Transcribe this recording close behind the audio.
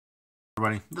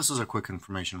Everybody, this is a quick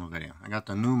informational video. I got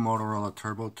the new Motorola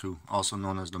Turbo 2, also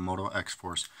known as the Moto X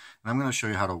Force, and I'm going to show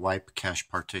you how to wipe cache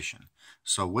partition.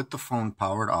 So with the phone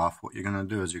powered off, what you're going to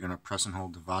do is you're going to press and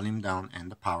hold the volume down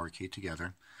and the power key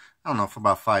together, I don't know, for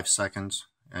about 5 seconds,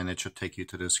 and it should take you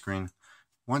to this screen.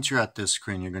 Once you're at this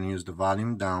screen, you're going to use the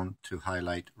volume down to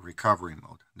highlight recovery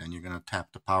mode. Then you're going to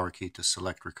tap the power key to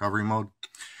select recovery mode.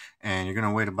 And you're going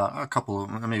to wait about a couple,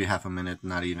 maybe half a minute,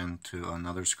 not even, to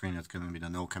another screen. It's going to be the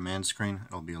no command screen.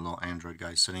 It'll be a little Android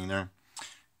guy sitting there.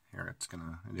 Here,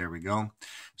 there we go.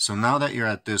 So now that you're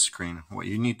at this screen, what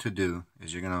you need to do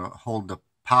is you're going to hold the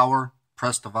power,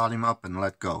 press the volume up and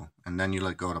let go. And then you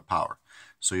let go of the power.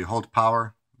 So you hold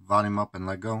power, volume up and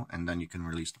let go, and then you can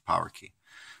release the power key.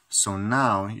 So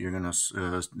now you're going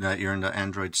to, that you're in the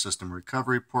Android system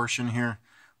recovery portion here,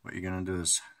 what you're going to do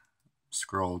is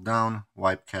scroll down,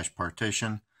 wipe cache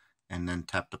partition, and then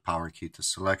tap the power key to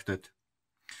select it.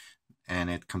 And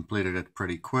it completed it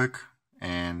pretty quick.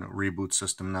 And reboot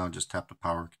system now, just tap the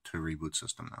power to reboot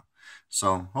system now.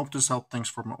 So hope this helped. Thanks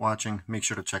for watching. Make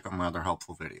sure to check out my other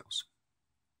helpful videos.